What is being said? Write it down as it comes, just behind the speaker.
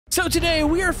So today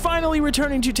we are finally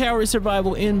returning to Tower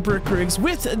Survival in Brick Rigs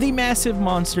with the massive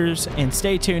monsters, and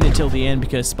stay tuned until the end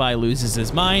because Spy loses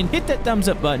his mind. Hit that thumbs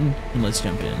up button and let's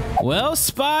jump in. Well,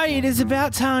 Spy, it is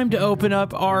about time to open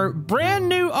up our brand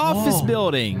new office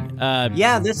building.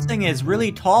 Yeah, this thing is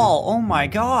really tall. Oh my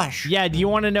gosh. Yeah, do you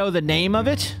want to know the name of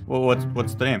it? Well,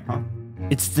 what's the name, huh?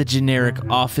 It's the generic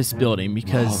office building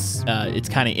because it's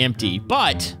kind of empty.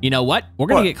 But you know what? We're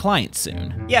gonna get clients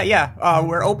soon. Yeah.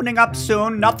 We're opening up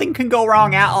soon. Nothing can go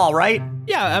wrong at all, right?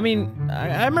 Yeah, I mean,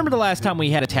 I remember the last time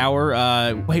we had a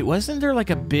tower. Wait, wasn't there like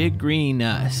a big green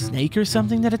snake or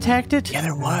something that attacked it? Yeah,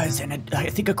 there was, and I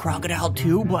think a crocodile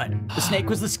too. But the snake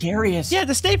was the scariest. Yeah,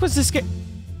 the snake was the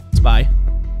Spy.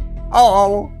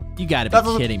 Oh. You gotta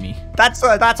be kidding me. That's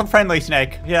a friendly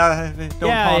snake. Yeah,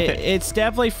 don't it's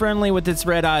definitely friendly with its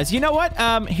red eyes. You know what?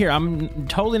 Here, I'm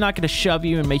totally not gonna shove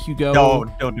you and make you go. No,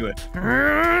 don't do it.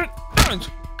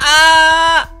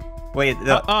 Wait.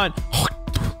 On.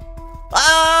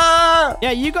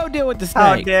 Yeah, you go deal with the snake.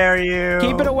 How dare you?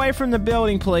 Keep it away from the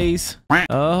building, please.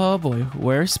 Oh boy,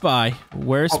 where's Spy?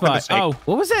 Where's Spy? Oh,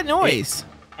 what was that noise?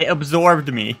 It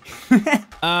absorbed me.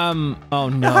 Oh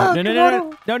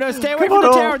no. No, stay away from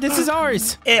the tower. This is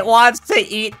ours. It wants to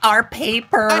eat our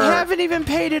paper. I haven't even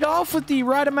paid it off with the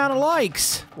right amount of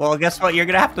likes. Well, guess what? You're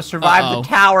gonna have to survive the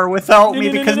tower without me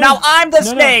because now I'm the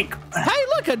snake. Hey,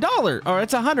 look, $1. Or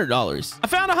it's $100. I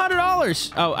found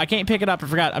 $100. Oh, I can't pick it up. I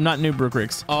forgot. I'm not new Brick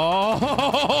Rigs.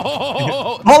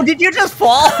 Oh. Oh, did you just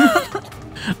fall?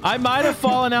 I might have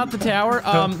fallen out the tower.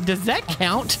 Does that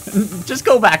count? Just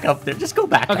go back up there. Just go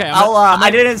back. Okay.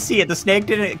 I didn't see it. The snake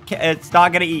didn't. It's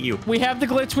not gonna eat you. We have the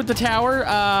glitch with the tower.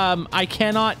 I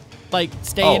cannot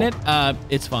stay in it.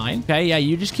 It's fine. Okay. Yeah.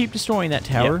 You just keep destroying that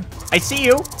tower. Yeah. I see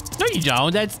you. No, you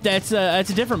don't. That's a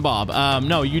different Bob.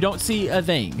 No, you don't see a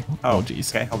thing. Oh, jeez.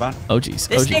 Okay, hold on. Oh, jeez.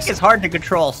 This snake is hard to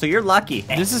control, so you're lucky.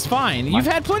 This is fine. You've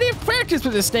had plenty of practice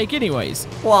with this snake anyways.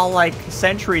 Well, like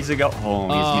centuries ago.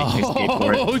 Oh, he's making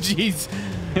for it. Oh, jeez.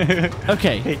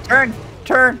 Okay. Hey,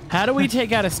 turn. How do we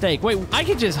take out a snake? Wait, I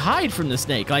could just hide from the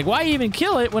snake. Like, why even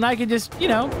kill it when I could just, sit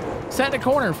in a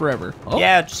corner forever? Oh.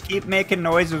 Yeah, just keep making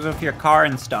noises with your car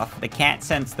and stuff. They can't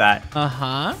sense that.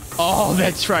 Uh-huh. Oh,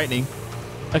 that's frightening.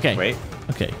 Okay. Wait.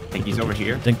 Okay. I think he's over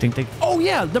here. Think. Oh,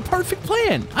 yeah, the perfect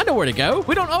plan. I know where to go.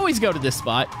 We don't always go to this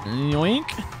spot.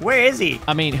 Yoink. Where is he?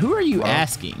 I mean, who are you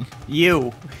asking?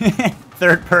 You.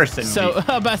 Third person. So,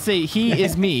 I'm about to say, he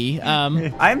is me.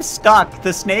 I'm stuck.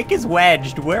 The snake is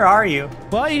wedged. Where are you?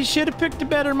 Well, you should have picked a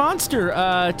better monster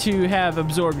to have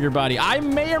absorb your body. I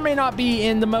may or may not be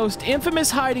in the most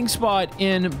infamous hiding spot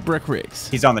in Brick Rigs.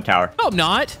 He's on the tower. Oh, I'm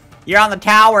not. You're on the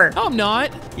tower. Oh, I'm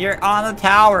not. You're on the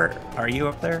tower. Are you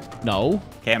up there? No.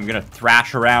 Okay, I'm gonna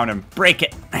thrash around and break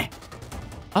it.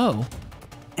 Oh.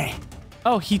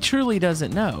 Oh, he truly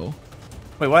doesn't know.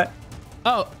 Wait, what?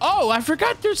 Oh, I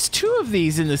forgot there's 2 of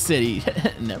these in the city.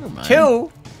 Never mind.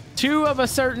 2? 2 of a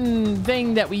certain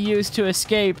thing that we use to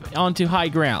escape onto high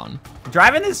ground.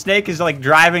 Driving this snake is like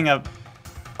driving a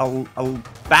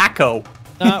backhoe.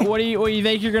 What do you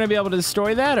think you're gonna be able to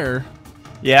destroy that, or?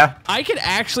 Yeah. I could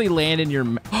actually land in your...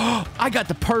 I got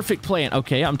the perfect plan.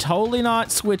 Okay, I'm totally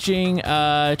not switching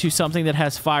to something that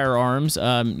has firearms.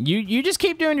 You just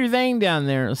keep doing your thing down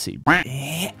there. Let's see.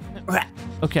 Okay.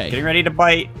 Getting ready to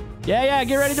bite. Yeah,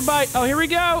 get ready to bite. Oh, here we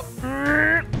go.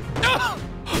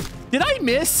 Did I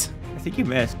miss? I think you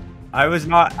missed. I'm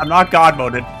not God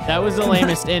moded. That was the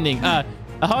lamest ending. Hold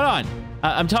on.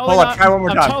 I'm totally Hold on, try one more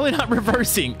time. totally not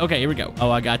reversing. Okay, here we go.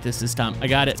 Oh, I got this time. I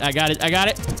got it.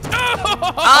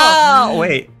 Oh,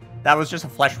 wait. That was just a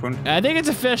flesh wound. I think it's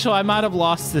official. I might have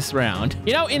lost this round.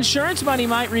 Insurance money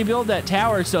might rebuild that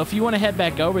tower, so if you want to head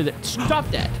back over there, stop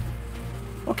that.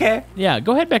 Okay. Yeah,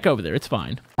 go head back over there. It's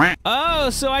fine.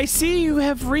 Oh, so I see you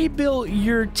have rebuilt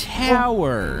your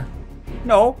tower.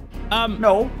 No.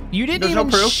 No. You didn't even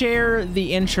share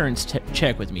the insurance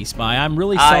check with me, Spy. I'm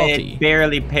really salty. I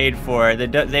barely paid for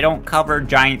it. They don't cover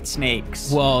giant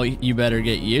snakes. Well, you better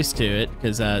get used to it,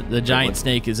 because the giant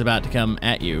snake is about to come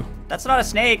at you. That's not a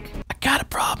snake. I got a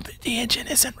problem. The engine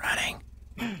isn't running.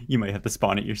 You might have to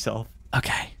spawn it yourself.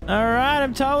 Okay. All right,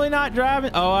 I'm totally not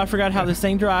driving. Oh, I forgot how this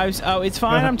thing drives. Oh, it's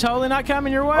fine. I'm totally not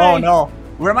coming your way. Oh, no.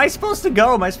 Where am I supposed to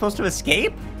go? Am I supposed to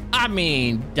escape? I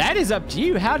mean, that is up to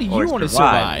you. How do you want to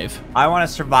survive? I want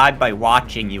to survive by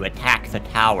watching you attack the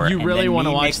tower. You really want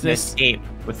to watch this? Escape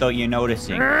without you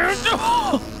noticing.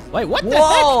 Wait, what the heck?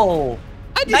 Whoa!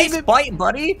 Nice bite,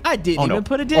 buddy. I didn't even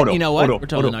put it in. You know what? We're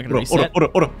totally not going to reset.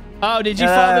 Oh, did you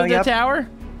fall through the tower?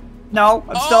 No,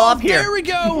 I'm still up here. There we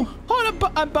go. Hold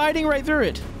on, I'm biting right through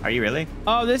it. Are you really?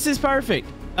 Oh, this is perfect.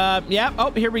 Yeah.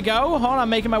 Oh, here we go. Hold on, I'm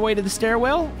making my way to the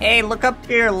stairwell. Hey, look up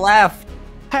to your left.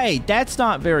 Hey, that's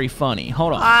not very funny.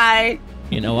 Hold on. Hi.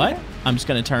 You know what? I'm just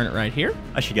going to turn it right here.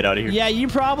 I should get out of here. Yeah, you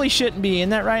probably shouldn't be in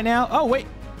that right now. Oh, wait.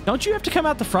 Don't you have to come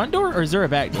out the front door, or is there a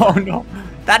back door? Oh, no.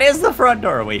 That is the front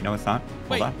door. Wait, no, it's not.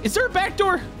 Wait, is there a back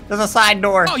door? There's a side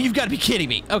door. Oh, you've got to be kidding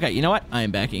me. Okay, you know what? I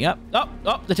am backing up.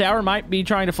 Oh, the tower might be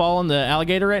trying to fall on the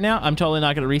alligator right now. I'm totally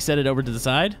not going to reset it over to the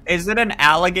side. Is it an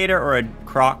alligator or a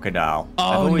crocodile?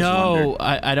 Oh, no.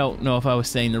 I don't know if I was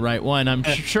saying the right one. I'm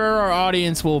sure our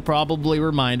audience will probably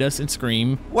remind us and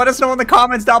scream. Let us know in the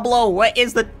comments down below. What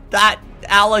is that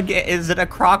alligator? Is it a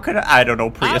crocodile? I don't know.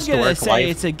 Prehistoric I'm going to say life.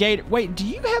 it's a gator. Wait, do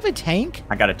you have a tank?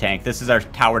 I got a tank. This is our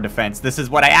tower defense. This is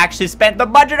what I actually spent the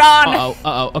budget on.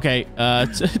 Okay.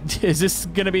 Is this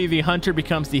going to be the hunter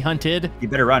becomes the hunted? You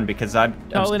better run because I'm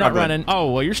totally not running.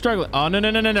 Oh, well, you're struggling. Oh, no.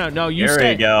 No, you there stay.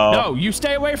 There we go. No, you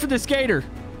stay away from this gator.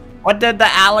 What did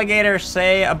the alligator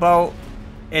say about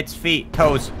its feet,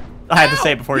 toes? I had to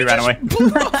say it before you ran away. Blew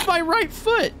off my right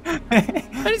foot.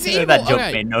 That is evil. That joke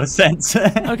made no sense.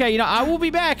 Okay, I will be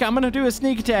back. I'm going to do a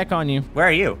sneak attack on you. Where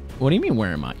are you? What do you mean,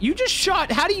 where am I? You just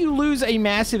shot. How do you lose a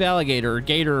massive alligator, or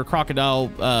gator, or crocodile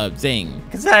zing?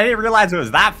 Because I didn't realize it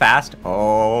was that fast.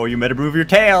 Oh, you better move your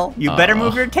tail. You better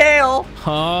move your tail.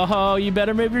 Oh, you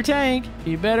better move your tank.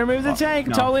 You better move the tank.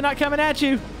 I'm totally not coming at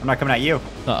you. I'm not coming at you.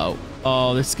 Uh-oh.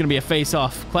 Oh, this is going to be a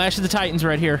face-off. Clash of the Titans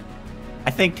right here. I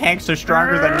think tanks are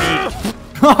stronger than me.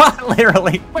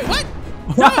 Literally. Wait, what?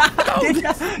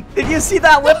 No. Did you see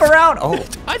that whip around? Oh.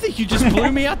 I think you just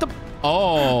blew me out the...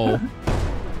 Oh.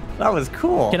 That was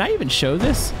cool. Can I even show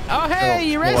this? Oh,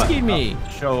 hey, you rescued me.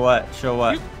 Show what? Show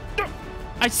what?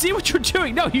 I see what you're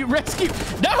doing. No, you rescued...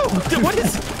 No! What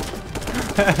is...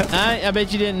 I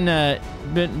bet you didn't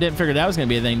figure that was going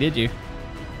to be a thing, did you?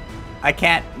 I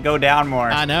can't go down more.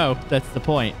 I know. That's the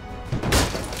point.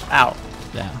 Ow.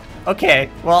 Yeah. Okay,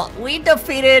 well, we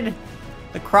defeated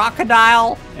the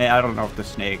crocodile. I don't know if the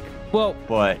snake. Well,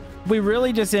 but we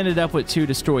really just ended up with 2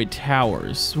 destroyed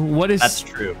towers. That's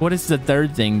true. What is the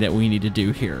third thing that we need to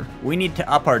do here? We need to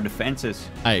up our defenses.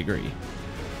 I agree.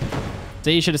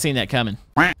 So you should have seen that coming.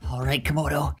 All right,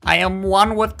 Camodo. I am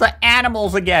one with the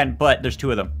animals again, but there's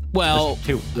 2 of them. Well,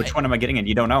 there's 2. Which one am I getting in?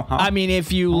 You don't know, huh? I mean,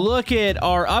 if you look at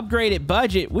our upgraded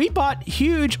budget, we bought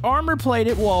huge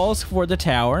armor-plated walls for the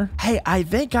tower. Hey, I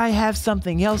think I have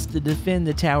something else to defend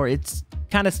the tower. It's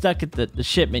kind of stuck at the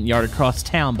shipment yard across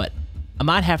town, but I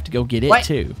might have to go get it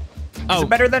too. Is it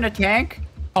better than a tank?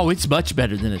 Oh, it's much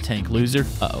better than a tank, loser.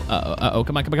 Uh-oh.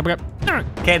 Come on.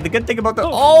 Okay, the good thing about the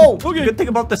the good thing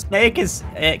about the snake is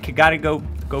it gotta go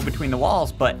between the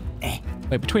walls, but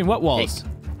wait, between what walls? Hey,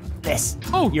 this.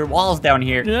 Oh, your walls down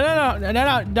here.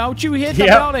 No. Don't you hit the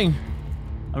building.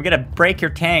 I'm gonna break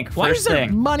your tank Why first thing. Why is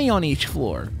there money on each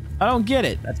floor? I don't get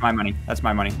it. That's my money. That's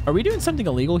my money. Are we doing something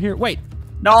illegal here? Wait.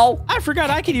 No. I forgot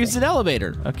I could use an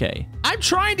elevator. Okay. I'm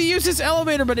trying to use this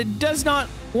elevator, but it does not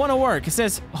want to work. It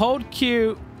says hold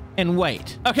Q and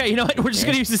wait. Okay, you know what? We're just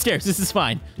going to use the stairs. This is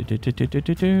fine. Where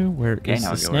is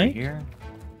the snake? Right here.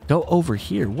 Go over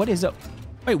here. What is up?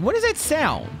 Wait, what is that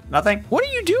sound? Nothing. What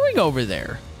are you doing over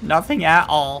there? Nothing at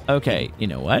all. Okay, you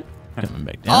know what? Coming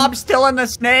back down. Oh, I'm still in the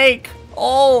snake.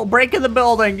 Oh, breaking the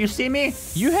building. You see me?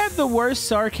 You have the worst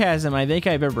sarcasm I think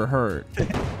I've ever heard.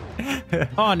 Hold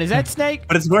on, is that snake?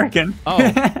 But it's working. Oh,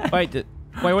 wait,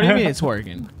 what do you mean it's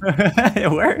working?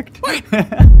 It worked. Wait.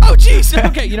 Oh, jeez.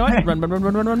 Okay, you know what?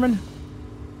 Run.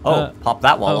 Oh, pop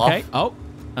that wall off. Okay. Oh.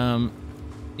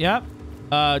 Yep.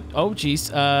 Oh,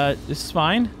 jeez. This is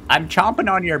fine. I'm chomping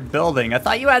on your building. I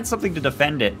thought you had something to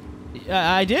defend it.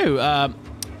 I do.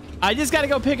 I just gotta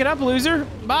go pick it up, loser.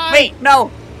 Bye. Wait,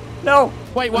 no.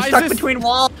 Wait, why I'm stuck is this between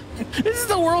walls? This is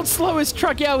the world's slowest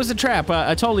truck. Yeah, it was a trap.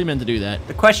 I totally meant to do that.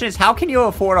 The question is, how can you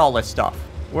afford all this stuff?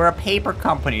 We're a paper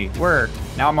company.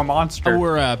 Now I'm a monster. Oh,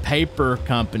 we're a paper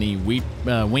company. Wink,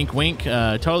 wink.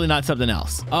 Totally not something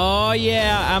else. Oh,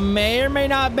 yeah. I may or may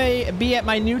not be at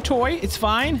my new toy. It's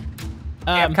fine.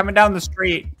 Yeah, I'm coming down the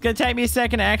street. It's gonna take me a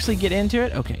second to actually get into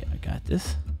it. Okay, I got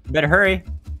this. You better hurry.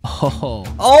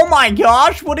 Oh my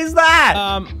gosh, what is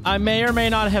that? I may or may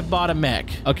not have bought a mech.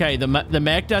 Okay, the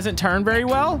mech doesn't turn very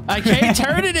well. I can't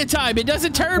turn it in time. It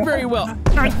doesn't turn very well.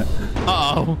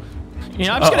 Uh-oh. You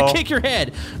know, I'm just gonna kick your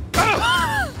head.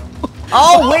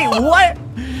 Oh, wait, what?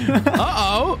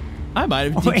 Uh-oh. I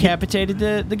might have decapitated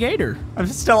the gator. I'm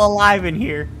still alive in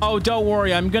here. Oh, don't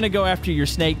worry. I'm gonna go after your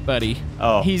snake, buddy.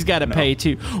 Oh, he's got to pay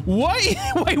too. What?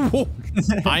 Wait,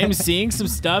 I am seeing some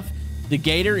stuff. The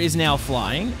gator is now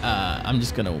flying. I'm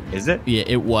just gonna. Is it? Yeah,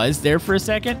 it was there for a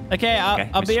second. Okay,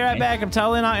 I'll be right back. I'm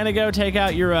totally not gonna go take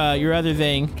out your other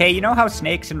thing. Okay, you know how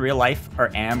snakes in real life are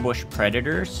ambush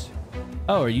predators?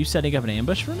 Oh, are you setting up an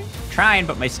ambush for me? Trying,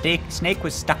 but my snake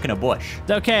was stuck in a bush.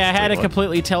 It's okay, I had to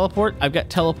completely teleport. I've got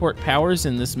teleport powers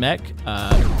in this mech.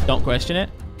 Don't question it.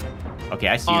 Okay,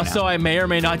 I see you Also, now. I may or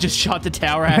may not just shot the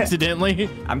tower accidentally.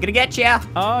 I'm gonna get ya.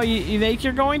 Oh, you think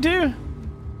you're going to?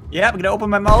 Yeah, I'm gonna open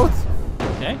my mouth.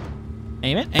 Okay.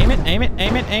 Aim it, aim it, aim it,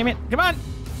 aim it, aim it. Come on.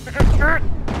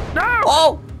 No!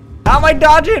 Oh! How am I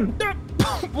dodging?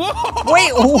 Whoa!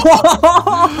 Wait, whoa!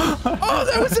 Oh,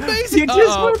 that was amazing. You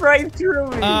just went right through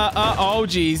me. Oh,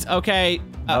 geez. Okay.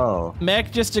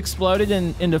 Mech just exploded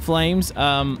into flames.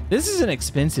 This is an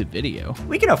expensive video.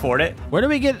 We can afford it. Where do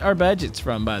we get our budgets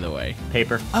from, by the way?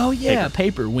 Paper. Oh, yeah,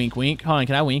 paper. Wink, wink. Hold on,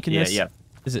 can I wink in this? Yeah.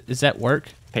 Is that work?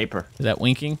 Paper. Is that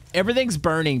winking? Everything's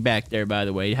burning back there, by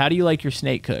the way. How do you like your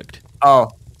snake cooked?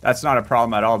 Oh, that's not a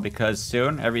problem at all because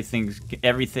soon everything's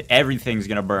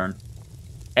gonna burn.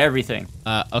 Everything.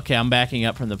 Okay, I'm backing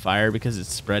up from the fire because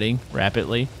it's spreading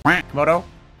rapidly. Camodo?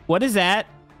 What is that?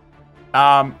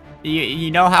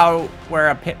 You know how we're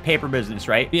a paper business,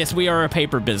 right? Yes, we are a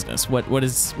paper business. What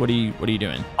are you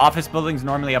doing? Office buildings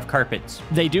normally have carpets.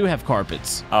 They do have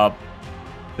carpets.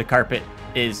 The carpet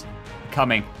is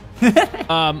coming.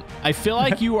 I feel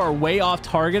like you are way off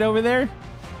target over there.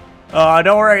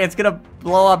 Don't worry, it's gonna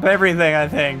blow up everything, I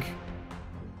think.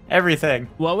 Everything.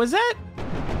 What was that?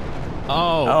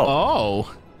 Oh.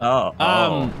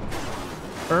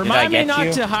 Remind me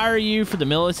not to hire you for the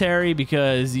military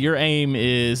because your aim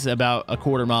is about a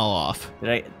quarter mile off.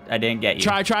 I didn't get you.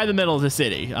 Try the middle of the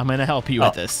city. I'm gonna help you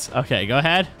with this. Okay, go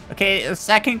ahead. Okay, a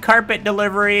second carpet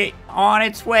delivery on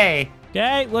its way.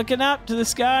 Okay, looking up to the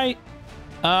sky.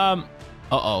 Well,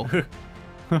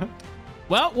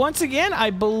 once again, I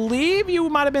believe you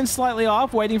might have been slightly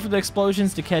off, waiting for the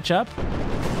explosions to catch up.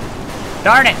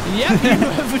 Darn it! Yep, you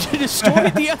have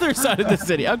destroyed the other side of the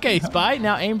city. Okay, Spy,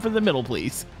 now aim for the middle,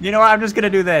 please. You know what? I'm just gonna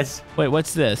do this. Wait,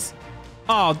 what's this?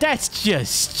 Oh, that's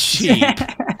just cheap.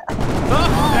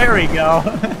 There we go.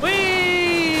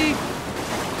 Whee!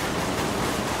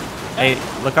 Hey,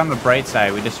 look on the bright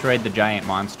side. We destroyed the giant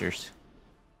monsters.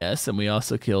 Yes, and we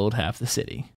also killed half the city.